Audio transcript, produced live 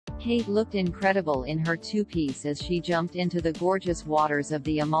Kate looked incredible in her two-piece as she jumped into the gorgeous waters of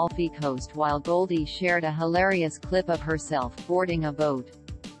the Amalfi Coast, while Goldie shared a hilarious clip of herself boarding a boat.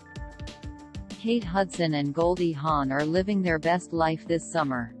 Kate Hudson and Goldie Hawn are living their best life this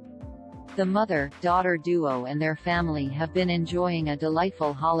summer. The mother-daughter duo and their family have been enjoying a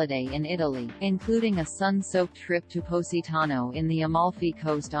delightful holiday in Italy, including a sun-soaked trip to Positano in the Amalfi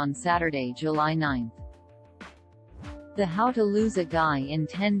Coast on Saturday, July 9. The How to Lose a Guy in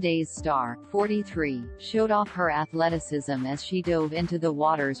 10 Days star, 43, showed off her athleticism as she dove into the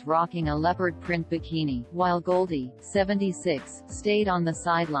waters rocking a leopard print bikini, while Goldie, 76, stayed on the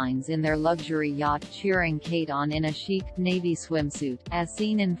sidelines in their luxury yacht cheering Kate on in a chic, navy swimsuit, as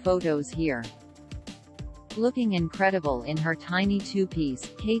seen in photos here. Looking incredible in her tiny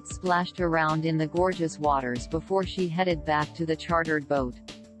two-piece, Kate splashed around in the gorgeous waters before she headed back to the chartered boat.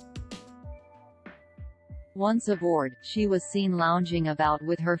 Once aboard, she was seen lounging about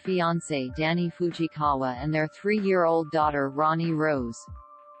with her fiancé Danny Fujikawa and their 3-year-old daughter Ronnie Rose.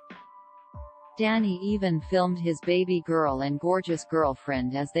 Danny even filmed his baby girl and gorgeous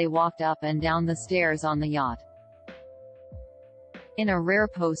girlfriend as they walked up and down the stairs on the yacht. In a rare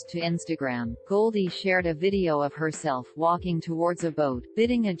post to Instagram, Goldie shared a video of herself walking towards a boat,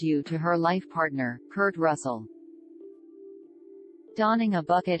 bidding adieu to her life partner, Kurt Russell. Donning a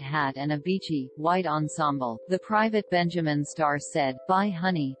bucket hat and a beachy, white ensemble, the Private Benjamin star said, "Bye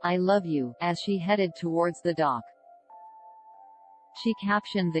honey, I love you," as she headed towards the dock. She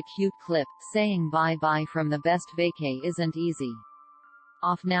captioned the cute clip, saying bye-bye from the best vacay isn't easy.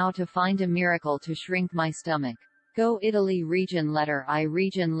 Off now to find a miracle to shrink my stomach. Go Italy region letter I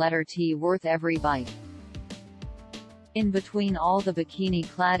region letter T worth every bite. In between all the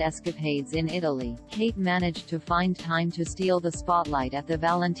bikini-clad escapades in Italy, Kate managed to find time to steal the spotlight at the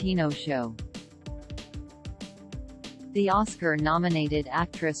Valentino show. The Oscar-nominated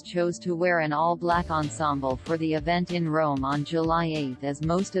actress chose to wear an all-black ensemble for the event in Rome on July 8 as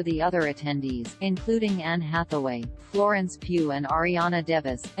most of the other attendees, including Anne Hathaway, Florence Pugh and Ariana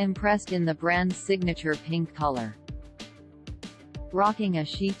DeBose, impressed in the brand's signature pink color. Rocking a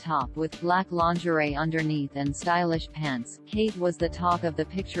chic top with black lingerie underneath and stylish pants, Kate was the talk of the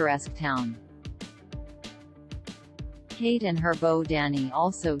picturesque town. Kate and her beau Danny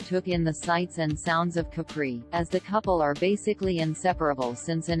also took in the sights and sounds of Capri, as the couple are basically inseparable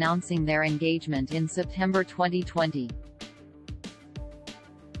since announcing their engagement in September 2020.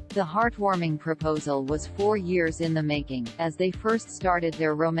 The heartwarming proposal was 4 years in the making, as they first started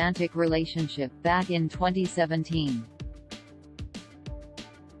their romantic relationship back in 2017.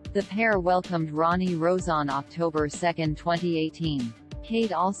 The pair welcomed Ronnie Rose on October 2, 2018.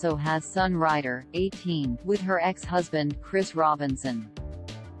 Kate also has son Ryder, 18, with her ex-husband, Chris Robinson.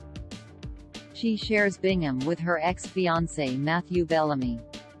 She shares Bingham with her ex-fiancé Matthew Bellamy.